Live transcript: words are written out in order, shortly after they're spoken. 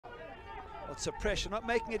Lots of pressure, not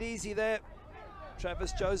making it easy there,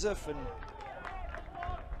 Travis Joseph. And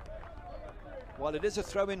while it is a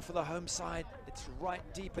throw-in for the home side, it's right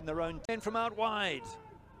deep in their own 10 from out wide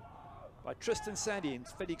by Triston Sandy.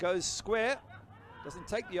 Instead he goes square, doesn't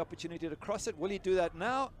take the opportunity to cross it. Will he do that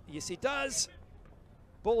now? Yes, he does.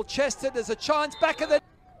 Ball chested, there's a chance back of the...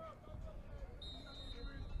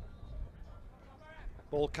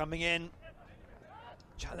 Ball coming in.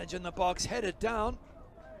 Challenge in the box, headed down.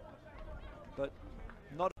 But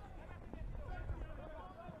not...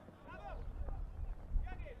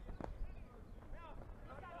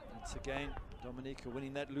 Once again, Dominica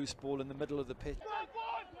winning that loose ball in the middle of the pitch.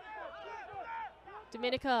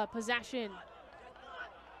 Dominica, possession.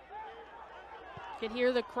 You can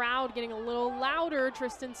hear the crowd getting a little louder.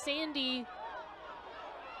 Triston Sandy,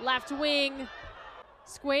 left wing,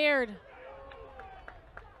 squared.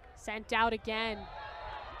 Sent out again.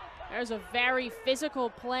 There's a very physical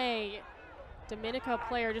play. Dominica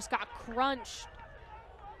player just got crunched.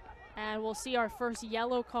 And we'll see our first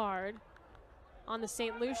yellow card on the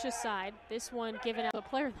St. Lucia side. This one given out a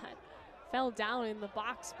player that fell down in the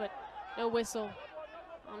box, but no whistle.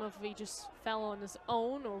 I don't know if he just fell on his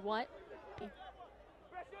own or what. He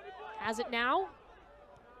has it now.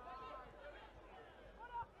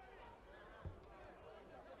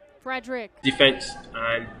 Frederick. Defense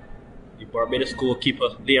and the Barbados goalkeeper,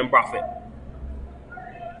 Liam Braffett.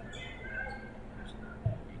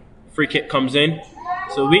 Free kick comes in.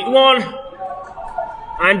 So week one.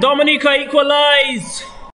 And Dominica equalize.